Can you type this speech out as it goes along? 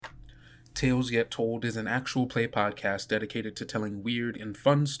Tales Yet Told is an actual play podcast dedicated to telling weird and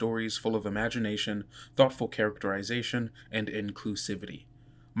fun stories full of imagination, thoughtful characterization, and inclusivity.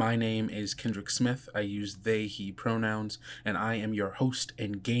 My name is Kendrick Smith. I use they, he pronouns, and I am your host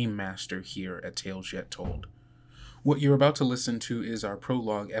and game master here at Tales Yet Told. What you're about to listen to is our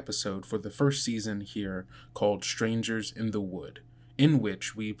prologue episode for the first season here called Strangers in the Wood, in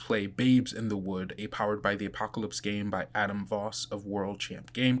which we play Babes in the Wood, a Powered by the Apocalypse game by Adam Voss of World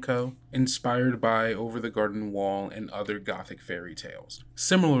Champ Game Co., inspired by Over the Garden Wall and other Gothic fairy tales.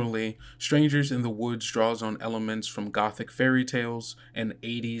 Similarly, Strangers in the Woods draws on elements from Gothic fairy tales and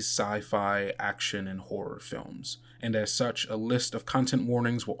 80s sci-fi, action, and horror films, and as such, a list of content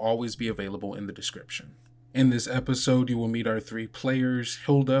warnings will always be available in the description. In this episode, you will meet our three players,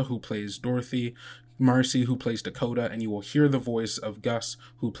 Hilda, who plays Dorothy, Marcy, who plays Dakota, and you will hear the voice of Gus,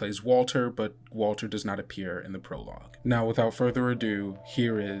 who plays Walter, but Walter does not appear in the prologue. Now, without further ado,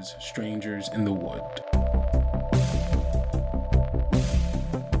 here is Strangers in the Wood.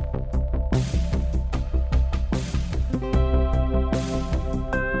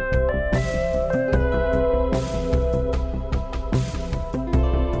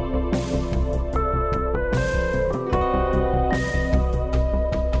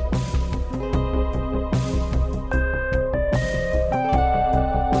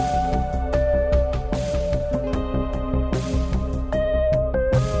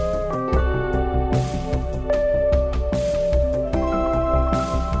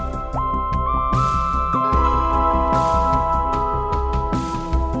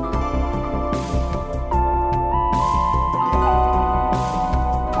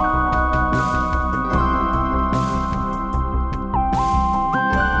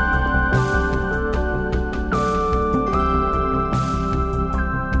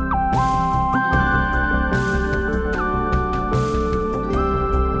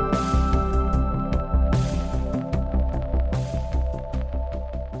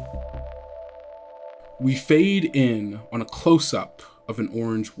 We fade in on a close-up of an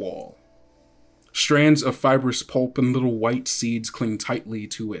orange wall. Strands of fibrous pulp and little white seeds cling tightly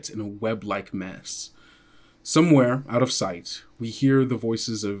to it in a web-like mess. Somewhere, out of sight, we hear the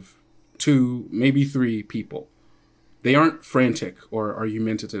voices of 2, maybe 3 people. They aren't frantic or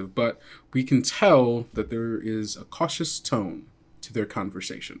argumentative, but we can tell that there is a cautious tone to their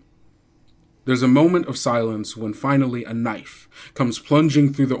conversation. There's a moment of silence when finally a knife comes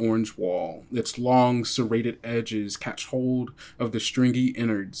plunging through the orange wall. Its long, serrated edges catch hold of the stringy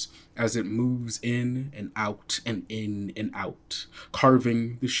innards as it moves in and out and in and out,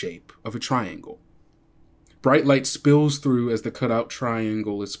 carving the shape of a triangle. Bright light spills through as the cutout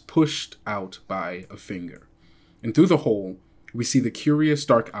triangle is pushed out by a finger. And through the hole, we see the curious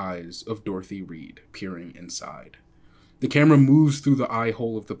dark eyes of Dorothy Reed peering inside. The camera moves through the eye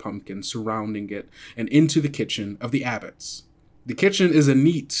hole of the pumpkin surrounding it and into the kitchen of the Abbotts. The kitchen is a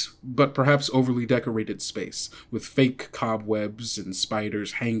neat, but perhaps overly decorated space, with fake cobwebs and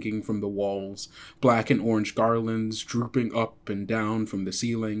spiders hanging from the walls, black and orange garlands drooping up and down from the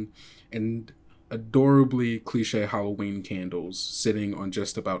ceiling, and adorably cliché Halloween candles sitting on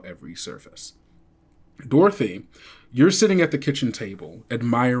just about every surface. Dorothy, you're sitting at the kitchen table,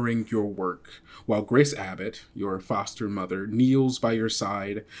 admiring your work, while Grace Abbott, your foster mother, kneels by your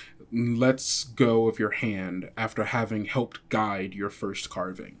side and lets go of your hand after having helped guide your first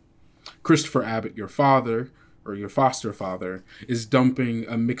carving. Christopher Abbott, your father, or your foster father, is dumping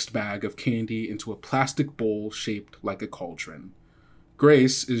a mixed bag of candy into a plastic bowl shaped like a cauldron.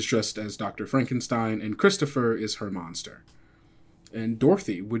 Grace is dressed as Dr. Frankenstein, and Christopher is her monster. And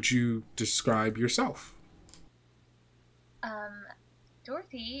Dorothy, would you describe yourself?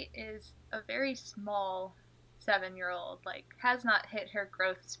 Dorothy is a very small 7-year-old, has not hit her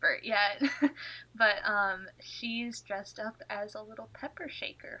growth spurt yet, but, she's dressed up as a little pepper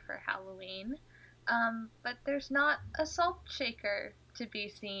shaker for Halloween, but there's not a salt shaker to be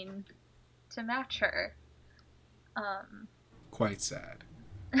seen to match her. Quite sad.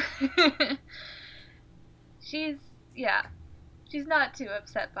 She's not too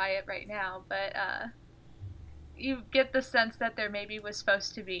upset by it right now, but, you get the sense that there maybe was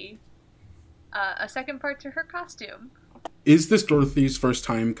supposed to be a second part to her costume. Is this Dorothy's first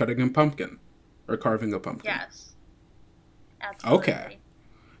time cutting a pumpkin? Or carving a pumpkin? Yes. Absolutely. Okay.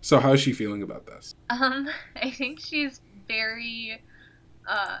 So how is she feeling about this? I think she's very,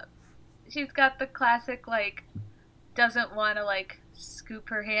 she's got the classic, doesn't want to, scoop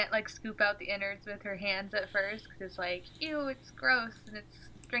her hand, scoop out the innards with her hands at first, because it's ew, it's gross, and it's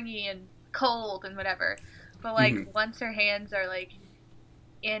stringy and cold and whatever. But, once her hands are,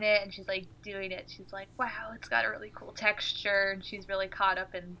 in it and she's, doing it, she's like, wow, it's got a really cool texture, and she's really caught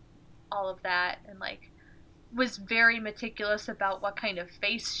up in all of that, and like was very meticulous about what kind of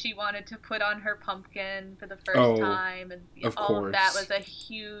face she wanted to put on her pumpkin for the first time, and all of that was a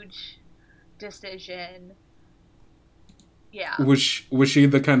huge decision. Yeah. Was she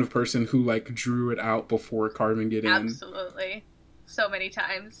the kind of person who like drew it out before carving it in? Absolutely. So many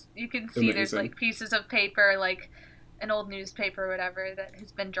times. You can see there's like pieces of paper, like an old newspaper or whatever, that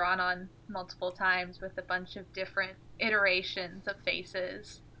has been drawn on multiple times with a bunch of different iterations of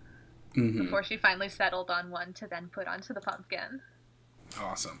faces before she finally settled on one to then put onto the pumpkin.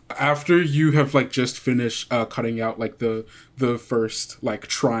 Awesome. After you have like just finished cutting out like the first like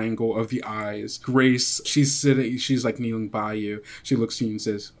triangle of the eyes, Grace, she's like kneeling by you. She looks to you and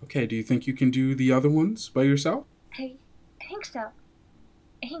says, "Okay, do you think you can do the other ones by yourself?" I think so.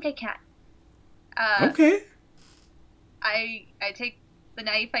 I think I can. Okay. I take the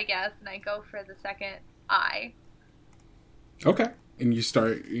knife, I guess, and I go for the second eye. Okay. And you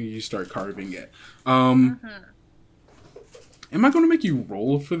start carving it. Am I going to make you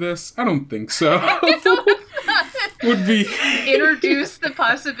roll for this? I don't think so. Would be introduce the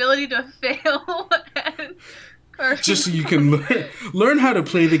possibility to fail. Just so you can learn how to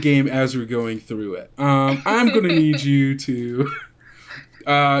play the game as we're going through it. I'm going to need you to.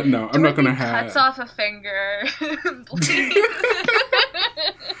 No, I'm not going to have. Cuts off a finger.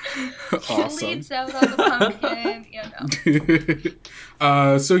 Awesome. Bleeds out on the pumpkin.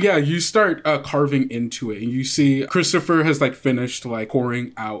 So yeah, you start carving into it, and you see Christopher has like finished like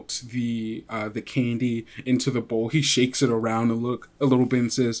pouring out the candy into the bowl. He shakes it around a little bit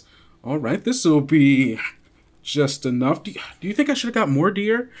and says, "All right, this will be just enough. Do you think I should have got more,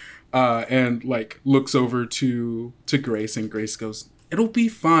 dear?" And like looks over to Grace, and Grace goes, "It'll be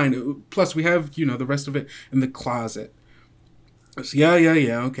fine. Plus, we have the rest of it in the closet." So, yeah.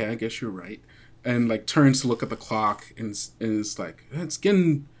 Okay, I guess you're right. And like turns to look at the clock and is like, it's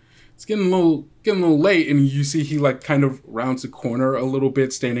getting a little late. And you see he like kind of rounds a corner a little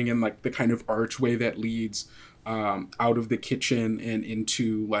bit, standing in like the kind of archway that leads out of the kitchen and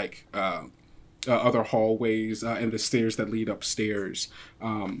into like other hallways and the stairs that lead upstairs.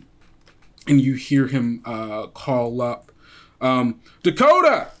 And you hear him call up,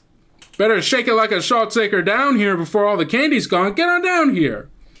 "Dakota! Better shake it like a salt shaker down here before all the candy's gone. Get on down here."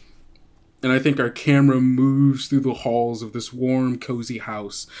 And I think our camera moves through the halls of this warm, cozy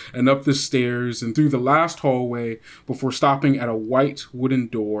house and up the stairs and through the last hallway before stopping at a white wooden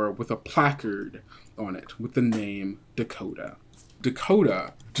door with a placard on it with the name Dakota.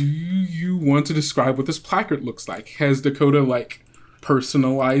 Dakota, do you want to describe what this placard looks like? Has Dakota like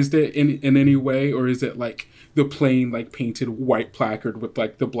personalized it in any way, or is it like the plain like painted white placard with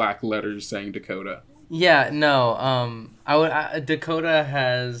like the black letters saying Dakota? Yeah, no. Dakota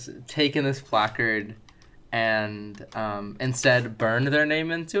has taken this placard and instead burned their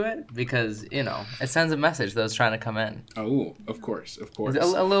name into it because it sends a message to those trying to come in. Oh, of course.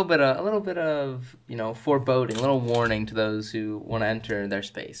 A little bit of foreboding, a little warning to those who want to enter their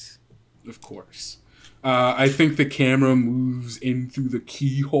space. Of course. I think the camera moves in through the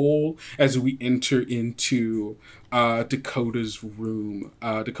keyhole as we enter into Dakota's room.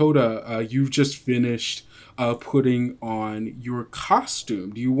 Dakota, you've just finished putting on your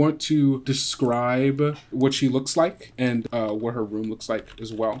costume. Do you want to describe what she looks like and what her room looks like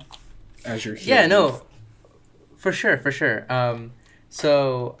as well as you're here? Yeah, no, for sure.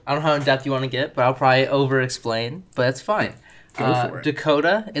 So I don't know how in depth you want to get, but I'll probably over-explain, but it's fine. Go for it.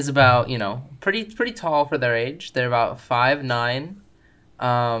 Dakota is about, pretty tall for their age. They're about 5'9".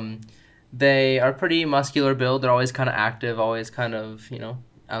 They are pretty muscular build. They're always kind of active, always kind of,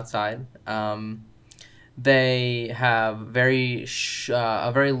 outside. They have a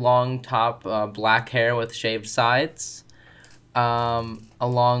very long top, black hair with shaved sides,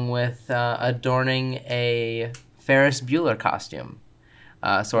 along with adorning a Ferris Bueller costume.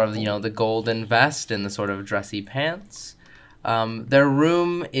 Sort of, the golden vest and the sort of dressy pants. Their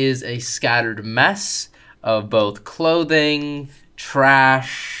room is a scattered mess of both clothing,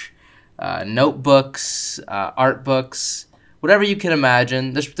 trash, notebooks, art books, whatever you can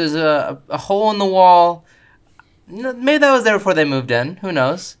imagine. There's a hole in the wall. Maybe that was there before they moved in. Who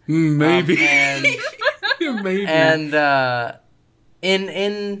knows? Maybe. Maybe. And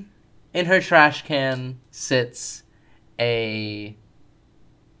in her trash can sits a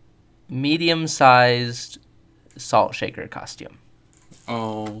medium-sized salt shaker costume.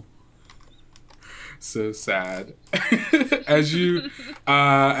 Oh, so sad. as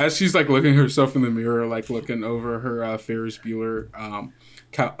she's like looking herself in the mirror, like looking over her Ferris Bueller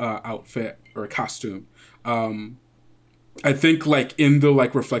outfit or costume, I think like in the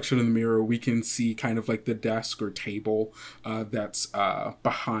like reflection in the mirror, we can see kind of like the desk or table that's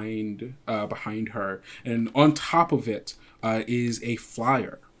behind her, and on top of it is a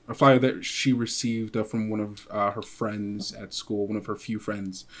flyer that she received from one of her friends at school, one of her few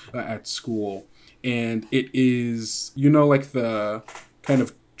friends at school, and it is like the kind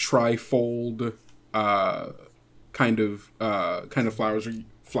of trifold kind of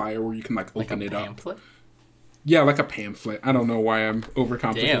flyer where you can like open it pamphlet? up. Yeah, like a pamphlet. I don't know why I'm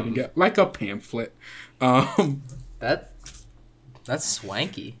overcomplicating it. Like a pamphlet. That's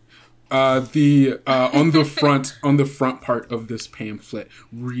swanky. The on the front part of this pamphlet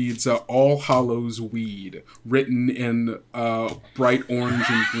reads "All Hallows Weed," written in bright orange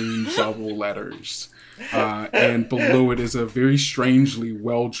and green bubble letters. And below it is a very strangely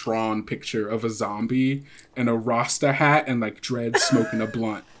well drawn picture of a zombie in a Rasta hat and like dreads smoking a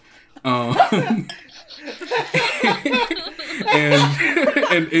blunt. And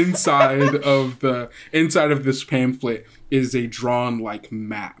inside of this pamphlet is a drawn like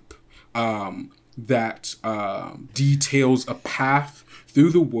map that details a path through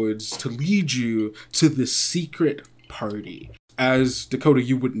the woods to lead you to this secret party. As Dakota,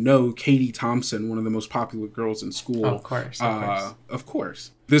 you would know Katie Thompson, one of the most popular girls in school. Of course.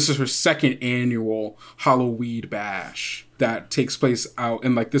 This is her second annual Halloween Bash that takes place out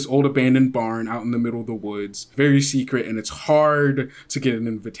in like this old abandoned barn out in the middle of the woods. Very secret, and it's hard to get an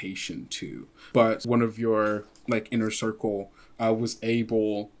invitation to. But one of your like inner circle was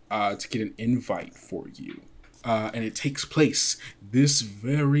able to get an invite for you. And it takes place this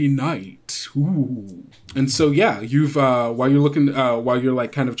very night. Ooh. And so, yeah, you've, while you're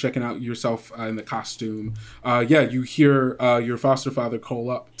like kind of checking out yourself in the costume, you hear your foster father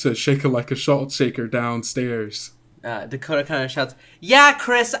call up to shake her like a salt shaker downstairs. Dakota kind of shouts, "Yeah,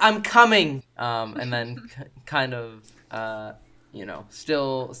 Chris, I'm coming!" And then kind of,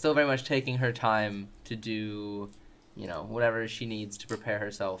 still very much taking her time to do, whatever she needs to prepare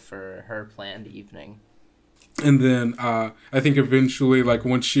herself for her planned evening. And then I think eventually, like,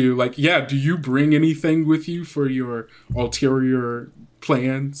 once you, like, do you bring anything with you for your ulterior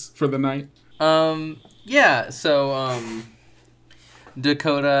plans for the night?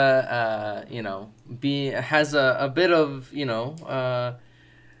 Dakota, has a bit of, how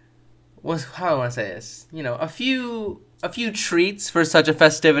do I want to say this? A few treats for such a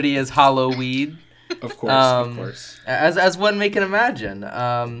festivity as Halloween. Of course. As one may can imagine.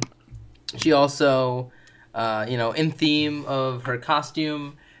 She also... in theme of her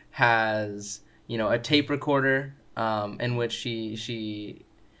costume, has a tape recorder in which she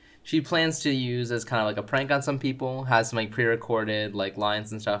plans to use as kind of like a prank on some people. Has some like pre-recorded like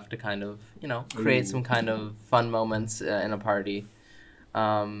lines and stuff to kind of create some kind of fun moments in a party.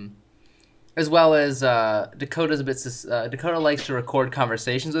 As well as Dakota likes to record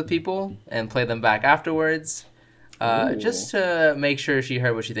conversations with people and play them back afterwards, just to make sure she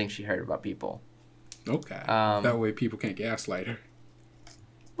heard what she thinks she heard about people. Okay. That way people can't gaslight her.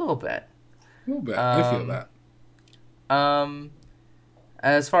 A little bit. I feel that.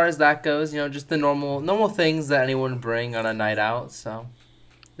 As far as that goes, just the normal things that anyone would bring on a night out. So,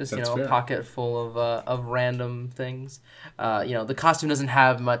 just That's a fair. pocket full of random things. The costume doesn't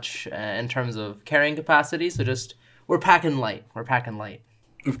have much in terms of carrying capacity, so just we're packing light.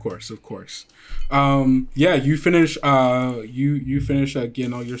 Of course. You finish. You finish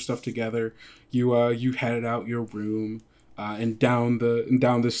getting all your stuff together. You headed out your room, and down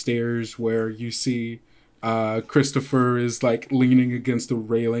the stairs where you see, Christopher is like leaning against the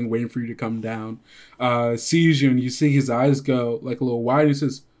railing, waiting for you to come down. Sees you, and you see his eyes go like a little wide. He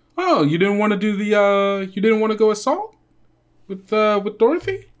says, "Oh, you didn't want to do you didn't want to go assault with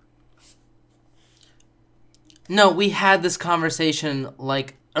Dorothy?" No, we had this conversation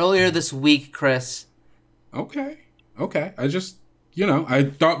like earlier this week, Chris. Okay. I just, I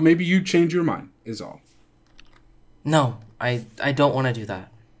thought maybe you'd change your mind, is all. No, I don't want to do that.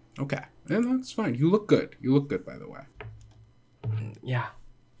 Okay. And that's fine. You look good. By the way. Yeah.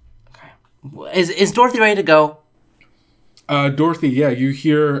 Okay. Is Dorothy ready to go? Dorothy, you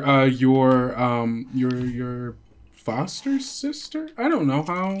hear your foster sister? I don't know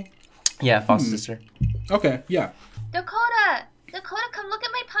how. Yeah, foster sister. Okay, yeah. Dakota, come look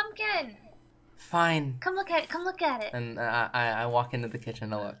at my pumpkin. Fine. Come look at it. And I walk into the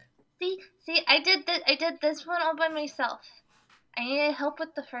kitchen to look. See, I did this one all by myself. I needed help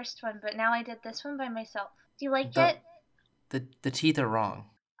with the first one, but now I did this one by myself. Do you like it? The teeth are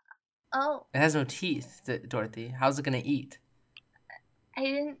wrong. Oh. It has no teeth, Dorothy. How's it gonna eat?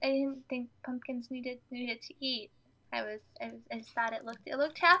 I didn't think pumpkins needed to eat. I just thought it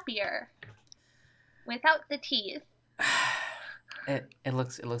looked happier without the teeth. It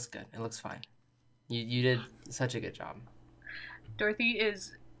looks good. It looks fine. You did such a good job. Dorothy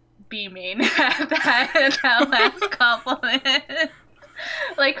is beaming at that last compliment.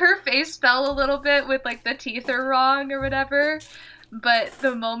 Like, her face fell a little bit with, like, the teeth are wrong or whatever. But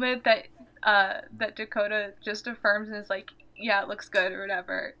the moment that Dakota just affirms and is like, yeah, it looks good or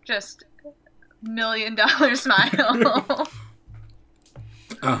whatever, just $1 million smile.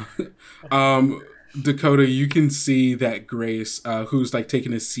 Dakota, you can see that Grace, who's like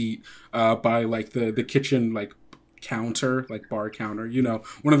taking a seat by like the kitchen like counter, like bar counter, you know,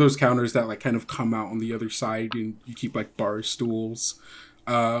 one of those counters that like kind of come out on the other side and you keep like bar stools.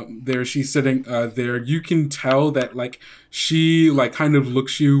 There she's sitting there. You can tell that like she like kind of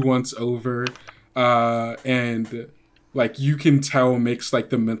looks you once over and like you can tell makes like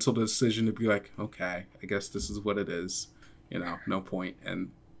the mental decision to be like, okay, I guess this is what it is, you know, no point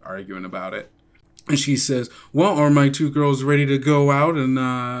in arguing about it. And she says, well, are my two girls ready to go out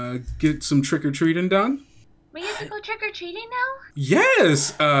and get some trick-or-treating done? We have to go trick-or-treating now?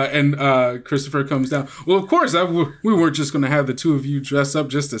 Yes! And Christopher comes down. Well, of course, we weren't just going to have the two of you dress up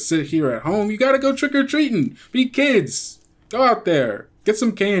just to sit here at home. You got to go trick-or-treating. Be kids. Go out there. Get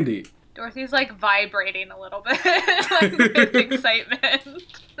some candy. Dorothy's, like, vibrating a little bit. Like, with excitement.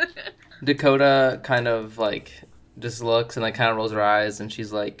 Dakota kind of, like, just looks and, like, kind of rolls her eyes, and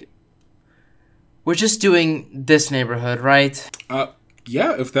she's like, we're just doing this neighborhood, right?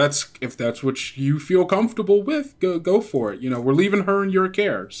 Yeah, if that's what you feel comfortable with, go for it. You know, we're leaving her in your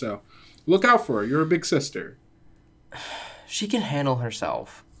care, so look out for her. You're a big sister. She can handle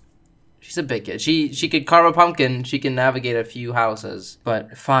herself. She's a big kid. She could carve a pumpkin. She can navigate a few houses.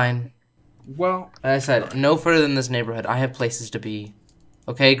 But fine. Well, like I said, no further than this neighborhood. I have places to be.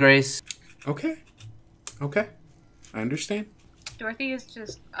 Okay, Grace? Okay. I understand. Dorothy is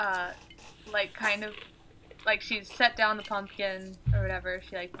just, like, kind of, like, she's set down the pumpkin or whatever.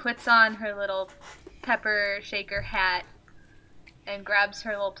 She, like, puts on her little pepper shaker hat and grabs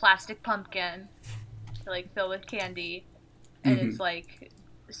her little plastic pumpkin to, like, fill with candy. And is, like,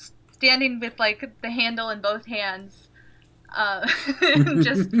 standing with, like, the handle in both hands,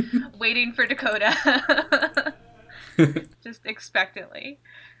 just waiting for Dakota. Just expectantly.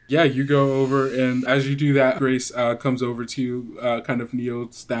 Yeah, you go over, and as you do that, Grace comes over to you, kind of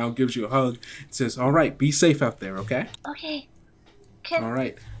kneels down, gives you a hug, and says, all right, be safe out there, okay? Okay. All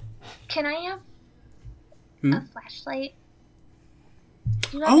right. Can I have a flashlight?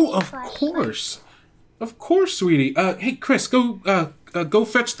 Of course. Of course, sweetie. Hey, Chris, go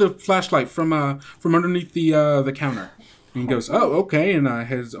fetch the flashlight from underneath the counter. And he goes, oh, okay, and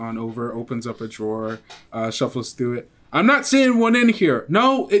heads on over, opens up a drawer, shuffles through it. I'm not seeing one in here.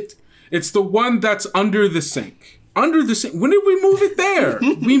 No, it's the one that's under the sink. Under the sink. When did we move it there?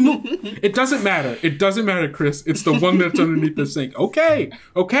 It doesn't matter. It doesn't matter, Chris. It's the one that's underneath the sink. Okay.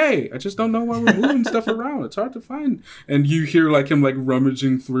 I just don't know why we're moving stuff around. It's hard to find. And you hear like him like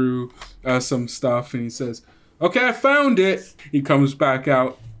rummaging through some stuff, and he says, okay, I found it. He comes back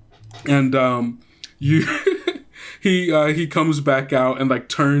out, and He comes back out and like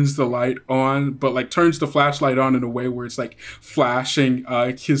turns the light on, but like turns the flashlight on in a way where it's like flashing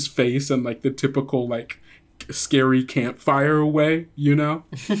his face and like the typical like scary campfire way, you know?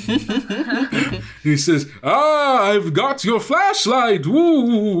 He says, I've got your flashlight,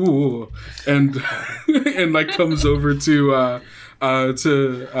 woo! And like comes over to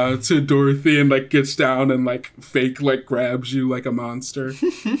Dorothy and like gets down and like fake like grabs you like a monster.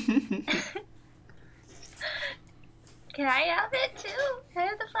 Can I have it too? Can I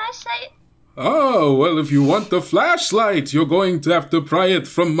have the flashlight? Oh, well, if you want the flashlight, you're going to have to pry it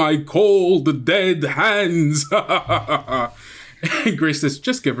from my cold, dead hands. And Grace says,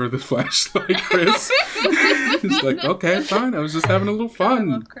 just give her the flashlight, Chris. He's like, okay, fine. I was just having a little fun.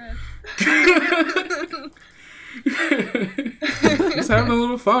 I love Chris. Just having a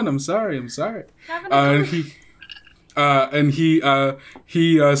little fun. I'm sorry. And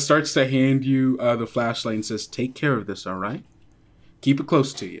he starts to hand you the flashlight and says, take care of this, all right? Keep it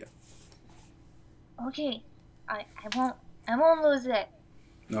close to you. Okay. I won't lose it.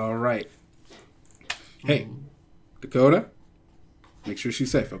 All right. Hey, Dakota, make sure she's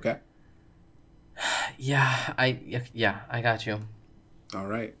safe, okay? Yeah, I got you. All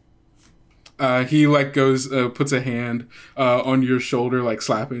right. He like goes, puts a hand on your shoulder, like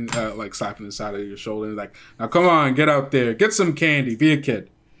slapping the side of your shoulder, like, now come on, get out there, get some candy, be a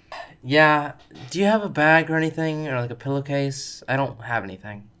kid. Yeah. Do you have a bag or anything, or like a pillowcase? I don't have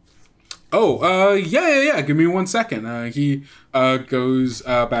anything. Oh, yeah. Give me 1 second. He goes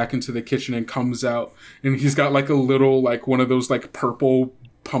back into the kitchen and comes out, and he's got like a little, like one of those like purple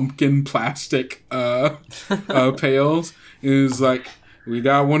pumpkin plastic pails. And he's like, we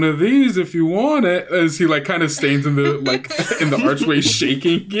got one of these if you want it. As he like kind of stands in the in the archway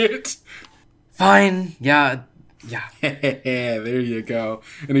shaking it. Fine. Yeah. There you go.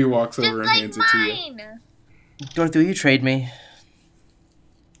 And he walks Just over and like hands it to you. mine. Dorothy, will you trade me?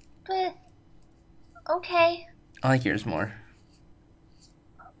 But okay. I like yours more.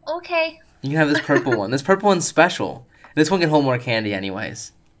 Okay. You can have this purple one. This purple one's special. This one can hold more candy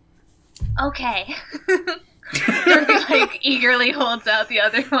anyways. Okay. Dorothy like eagerly holds out the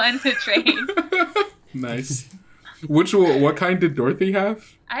other one to trade. Nice. What kind did Dorothy have?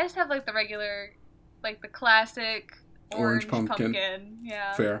 I just have like the regular, like the classic orange pumpkin.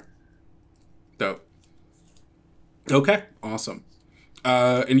 Yeah. Fair. Dope. Okay, awesome.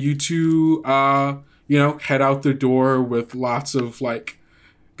 And you two, head out the door with lots of like,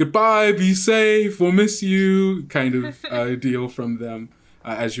 goodbye, be safe, we'll miss you, kind of deal from them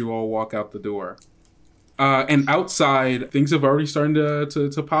as you all walk out the door. And outside, things have already started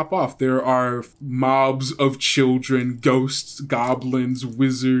to pop off. There are mobs of children, ghosts, goblins,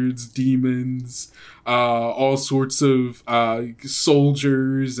 wizards, demons, all sorts of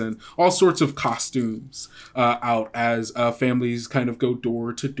soldiers, and all sorts of costumes out as families kind of go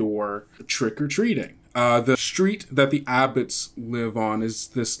door to door trick-or-treating. The street that the Abbotts live on is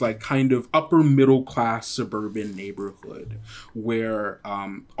this like kind of upper middle class suburban neighborhood where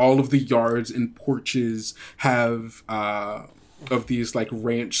all of the yards and porches have of these like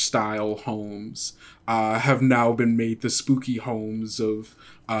ranch style homes have now been made the spooky homes of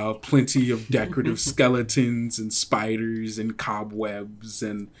plenty of decorative skeletons and spiders and cobwebs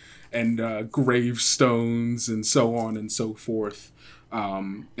and gravestones and so on and so forth.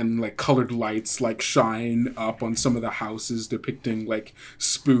 And like colored lights like shine up on some of the houses depicting like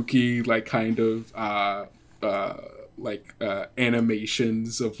spooky like kind of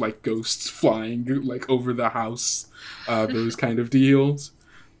animations of like ghosts flying like over the house, those kind of deals.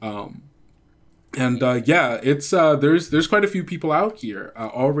 It's there's quite a few people out here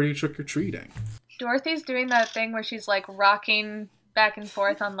already trick-or-treating. Dorothy's doing that thing where she's like rocking back and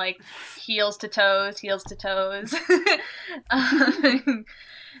forth on like heels to toes. She's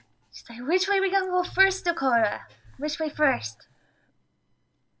like, which way we gonna go first, Dakota? Which way first?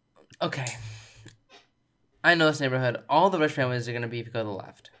 Okay. I know this neighborhood. All the rich families are going to be if you go to the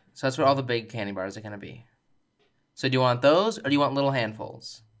left. So that's where all the big candy bars are going to be. So do you want those or do you want little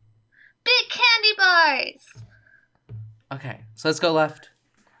handfuls? Big candy bars! Okay, so let's go left.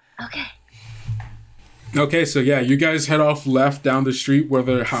 Okay, so yeah, you guys head off left down the street where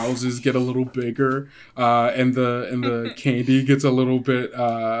the houses get a little bigger, and the candy gets a little bit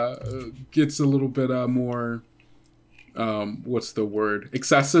more, what's the word?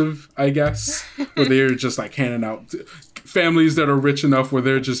 Excessive, I guess. Where they're just like handing out families that are rich enough where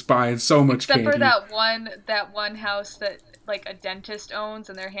they're just buying so much Except candy. Except for that one house that like a dentist owns,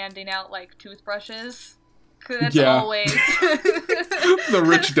 and they're handing out like toothbrushes. That's always the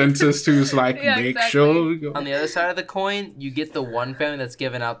rich dentist who's like, make sure. On the other side of the coin, you get the one family that's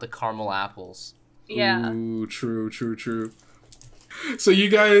giving out the caramel apples. Yeah. Ooh, true. So you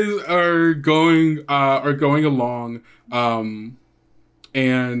guys are going along,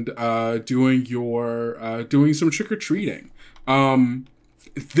 and doing some trick or treating.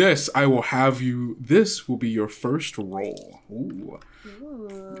 This will be your first roll. Ooh.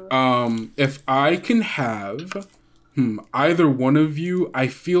 If I can have either one of you, I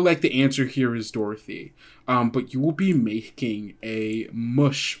feel like the answer here is Dorothy. But you will be making a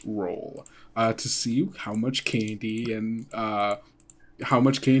mush roll to see how much candy and what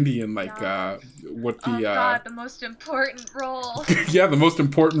the the most important roll. Yeah, the most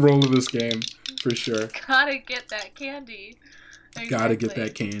important roll of this game for sure. Gotta get that candy. Exactly. Gotta get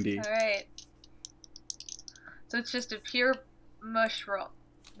that candy. All right. So it's just a pure mush roll,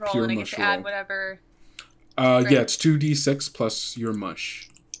 Pure and I get mush to add roll. whatever. Yeah, it's 2d6 plus your mush.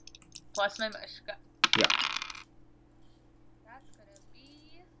 Plus my mush. Go. Yeah. That's gonna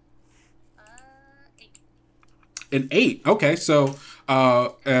be 8. An 8. Okay, so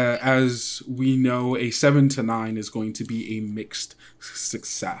as we know, a 7 to 9 is going to be a mixed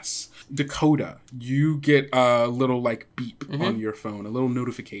success. Dakota, you get a little like beep on your phone, a little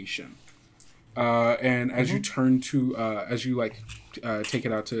notification. And as you turn to, take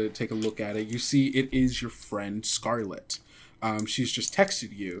it out to take a look at it, you see it is your friend Scarlett. She's just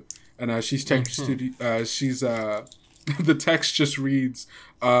texted you, and as she's texted you, the text just reads,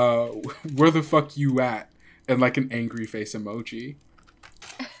 "Where the fuck you at?" and like an angry face emoji.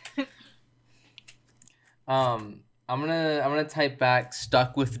 I'm gonna type back,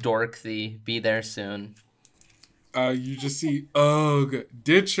 stuck with Dorothy, be there soon. You just see, ugh,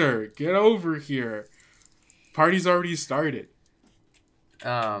 Ditcher, get over here. Party's already started.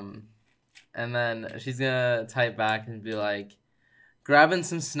 And then she's gonna type back and be like, grabbing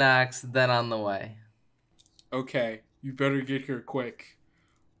some snacks, then on the way. Okay, you better get here quick.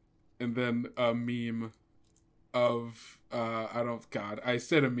 And then a meme of I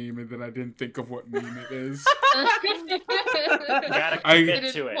said a meme and then I didn't think of what meme it is. Gotta I-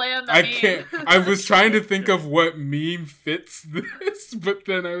 commit to it. I can't. I was trying to think of what meme fits this, but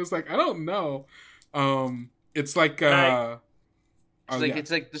then I was like, I don't know. It's like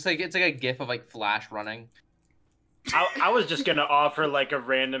It's like a gif of like Flash running. I was just gonna offer like a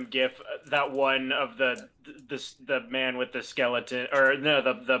random GIF, that one of the man with the skeleton, or no,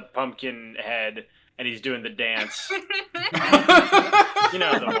 the pumpkin head, and he's doing the dance. You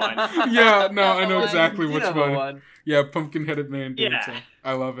know the one. Yeah, no, I know exactly You which know the one. Yeah, pumpkin-headed man Yeah. dancing.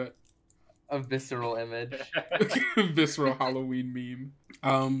 I love it. A visceral image. Visceral Halloween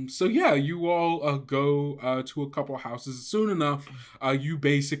meme. So yeah, you all go to a couple houses. Soon enough, you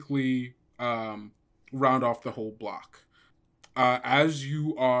basically round off the whole block. As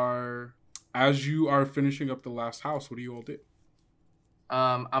you are finishing up the last house, what do you all do?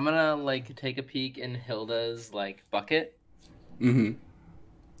 I'm gonna like take a peek in Hilda's like bucket. Mm-hmm.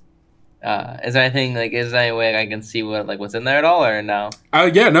 Is there anything like is there any way I can see what's in there at all or no?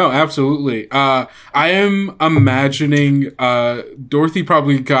 Yeah, no, absolutely. I am imagining Dorothy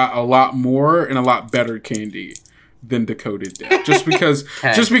probably got a lot more and a lot better candy than Dakota did. Just because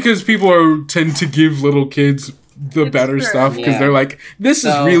people tend to give little kids the It's better true. stuff because Yeah. they're like, this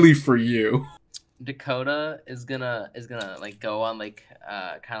is So- really for you. Dakota is gonna like go on like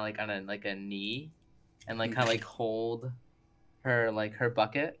kind of like on a knee and like kind of like hold her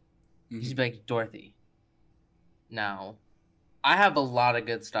bucket. Mhm. She's be like, Dorothy, now I have a lot of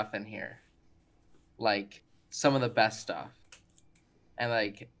good stuff in here, like some of the best stuff, and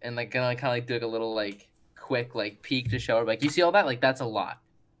gonna kind of like do like a little like quick like peek to show her like, you see all that, like that's a lot.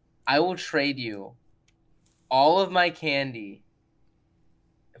 I will trade you all of my candy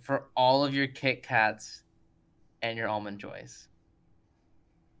for all of your Kit Kats and your Almond Joys.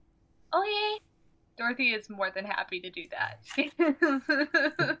 Okay. Dorothy is more than happy to do that.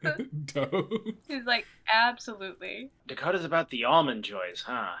 Dope. She's like, absolutely. Dakota's about the almond joys,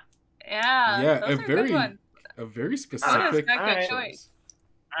 huh? Yeah. Yeah, those a are very good ones. A very Dakota's specific got good Alright. choice.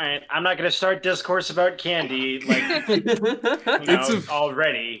 All right, I'm not gonna start discourse about candy like you It's know, a-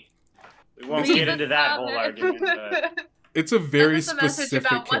 already. We won't It's a- get into that whole argument. But It's a very Send us a message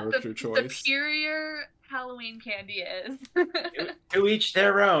specific about what character the choice. superior Halloween candy is. to each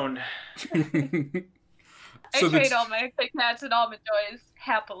their own. I So trade that's all my Kit Kats and Almond Joys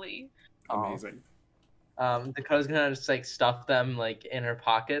happily. amazing. Dakota's gonna just like stuff them like in her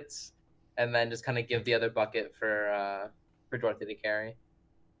pockets, and then just kind of give the other bucket for Dorothy to carry.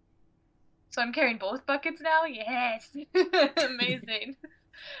 So I'm carrying both buckets now? Yes. Amazing.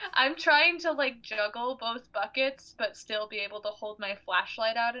 I'm trying to like juggle both buckets but still be able to hold my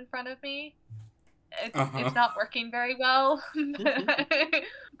flashlight out in front of me. It's not working very well.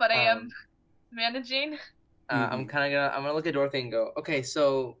 But I am managing. I'm gonna look at Dorothy and go, okay,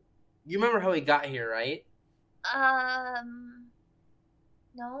 so you remember how we got here, right?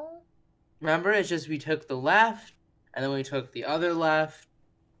 No. Remember, it's just we took the left, and then we took the other left,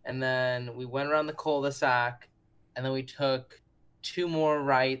 and then we went around the cul-de-sac, and then we took 2 more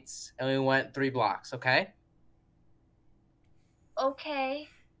rights, and we went 3 blocks, okay? Okay.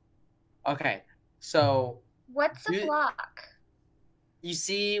 Okay, so What's a You- block? you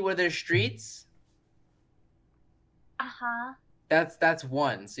see where there's streets? Uh-huh. That's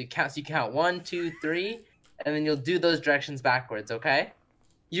 1. So you count 1, 2, 3, and then you'll do those directions backwards, okay?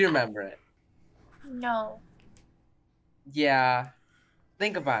 You remember it. No. Yeah.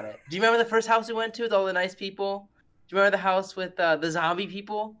 Think about it. Do you remember the first house we went to with all the nice people? Do you remember the house with the zombie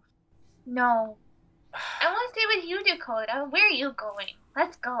people? No. I want to stay with you, Dakota. Where are you going?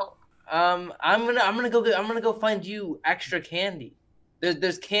 Let's go. I'm gonna go find you extra candy.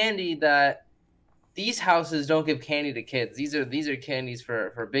 There's candy that these houses don't give candy to kids. These are candies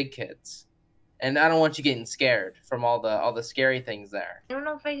for big kids. And I don't want you getting scared from all the scary things there. I don't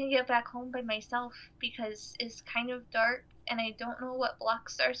know if I can get back home by myself because it's kind of dark and I don't know what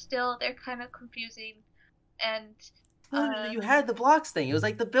blocks are still. They're kind of confusing. And You had the blocks thing. It was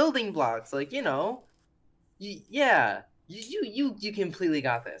like the building blocks. Like, you know. You completely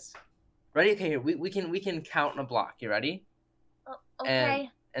got this. Ready? Okay, here. We can count in a block. You ready? okay.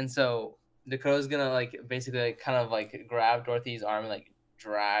 And so Dakota's gonna like basically like kind of like grab Dorothy's arm and like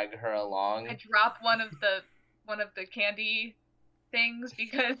drag her along. I drop one of the candy things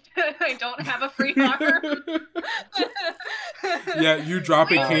because I don't have a free arm. Yeah, you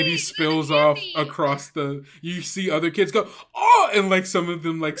drop it, candy spills off across the... You see other kids go, oh! And, like, some of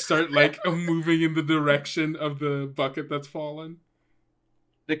them, like, start, like, moving in the direction of the bucket that's fallen.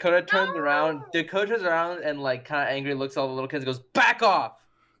 Dakota turns around and, like, kind of angry looks at all the little kids and goes, back off!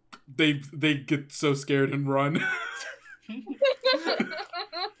 They get so scared and run.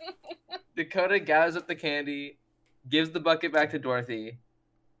 Dakota gathers up the candy, gives the bucket back to Dorothy.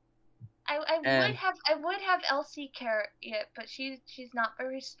 I would have Elsie carry it, but she's not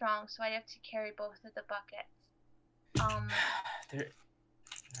very strong, so I have to carry both of the buckets. There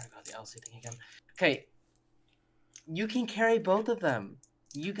I got the Elsie thing again. Okay, you can carry both of them.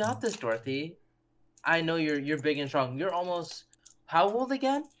 You got this, Dorothy. I know you're big and strong. You're almost how old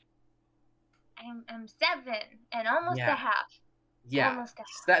again? I'm 7 and almost a half. Yeah, almost a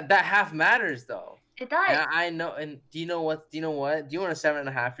half. That half matters though. It does. And I know. And do you know what? Do you know what a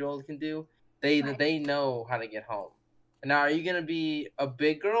 7.5-year-old can do? They know how to get home. Now, are you gonna be a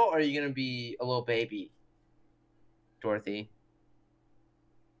big girl or are you gonna be a little baby, Dorothy?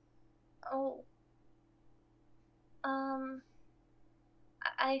 Oh.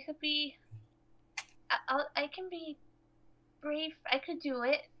 I could be. I can be brave. I could do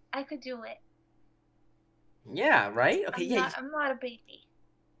it. Yeah. Right. Okay. I'm not a baby.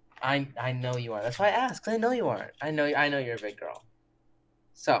 I know you are. That's why I asked. 'Cause I know you are. I know you're a big girl.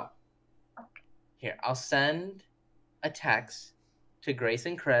 So, okay. Here, I'll send a text to Grace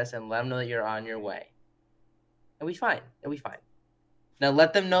and Chris and let them know that you're on your way. It'll be fine. Now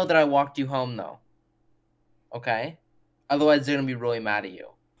let them know that I walked you home, though. Okay? Otherwise, they're gonna be really mad at you.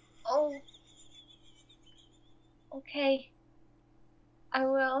 Oh. Okay. I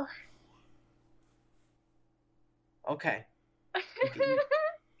will. Okay.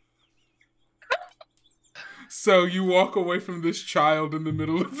 So you walk away from this child in the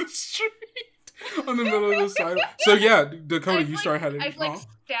middle of the street. On the middle of the sidewalk. So yeah, Dakota, you start heading. I've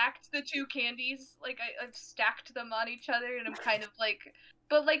stacked the two candies. Like I've stacked them on each other, and I'm kind of like,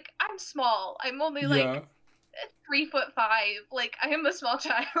 but like I'm small. I'm only like 3'5". Like I am a small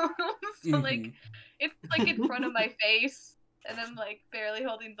child, so like it's like in front of my face, and I'm like barely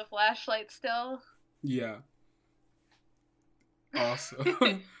holding the flashlight still. Yeah.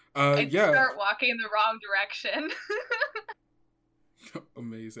 Awesome. I'd start walking in the wrong direction.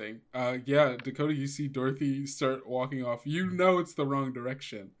 Amazing. Yeah, Dakota, you see Dorothy start walking off. You know it's the wrong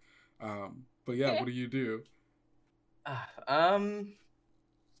direction. But yeah, what do?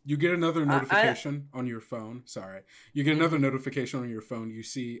 You get another notification on your phone. Sorry. You get another notification on your phone. You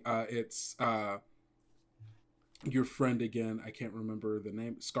see it's your friend again. I can't remember the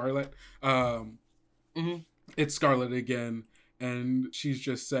name. Scarlett. It's Scarlett again. And she's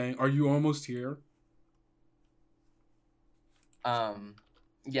just saying, "Are you almost here?"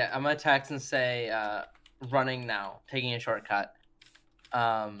 Yeah, I'm gonna text and say, running now, taking a shortcut.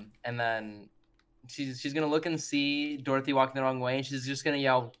 And then she's gonna look and see Dorothy walking the wrong way, and she's just gonna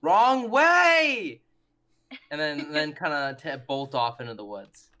yell, "Wrong way!" And then kind of bolt off into the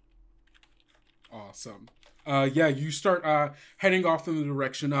woods. Awesome. Yeah, you start heading off in the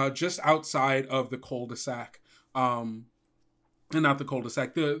direction just outside of the cul-de-sac. And not the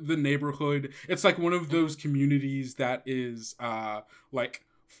cul-de-sac, the neighborhood. It's like one of those communities that is like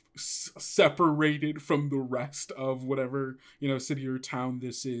separated from the rest of whatever, city or town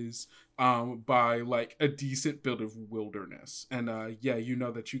this is, by like a decent bit of wilderness. And yeah, you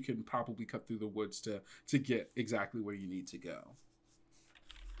know that you can probably cut through the woods to get exactly where you need to go.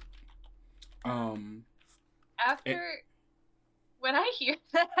 After when I hear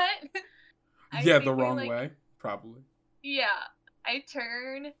that, the wrong way, probably. Yeah, I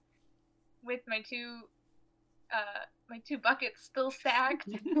turn with my two buckets still stacked,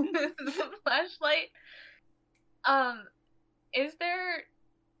 the flashlight. Is there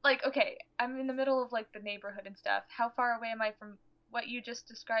okay, I'm in the middle of like the neighborhood and stuff. How far away am I from what you just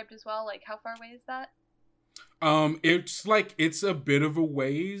described as well? Like how far away is that? It's a bit of a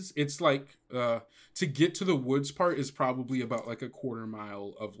ways. It's like to get to the woods part is probably about like a quarter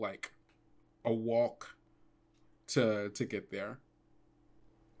mile of like a walk to get there.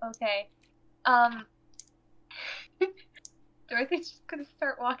 Okay. Dorothy's just gonna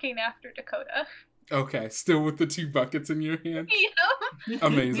start walking after Dakota. Okay, still with the two buckets in your hand? Yeah.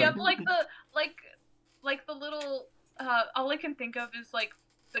 Amazing. Yeah, like the little all I can think of is like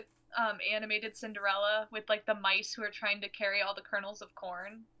the animated Cinderella with like the mice who are trying to carry all the kernels of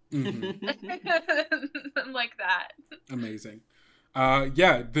corn. Mm-hmm. Like that. Amazing.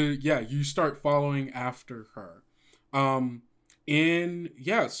 You start following after her.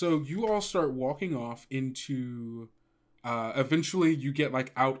 So you all start walking off into Eventually, you get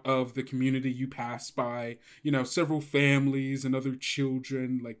like out of the community. You pass by, several families and other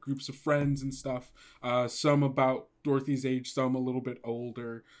children, like groups of friends and stuff. Some about Dorothy's age, some a little bit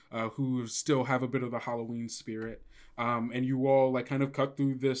older, who still have a bit of the Halloween spirit. And you all like kind of cut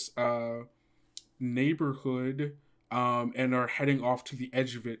through this neighborhood and are heading off to the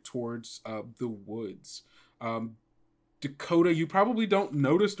edge of it towards the woods. Dakota, you probably don't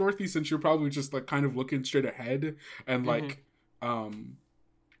notice Dorothy since you're probably just like kind of looking straight ahead and like doing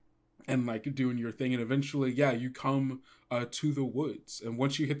your thing, and eventually you come to the woods. And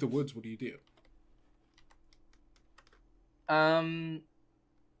once you hit the woods, what do you do? I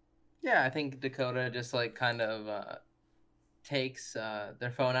think Dakota just like kind of takes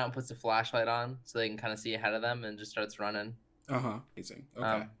their phone out and puts a flashlight on so they can kind of see ahead of them and just starts running. Amazing.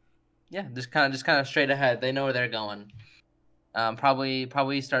 Okay. Just kind of straight ahead. They know where they're going.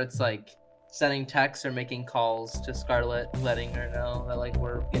 Probably starts like sending texts or making calls to Scarlet, letting her know that like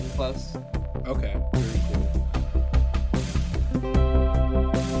we're getting close. Okay, very cool.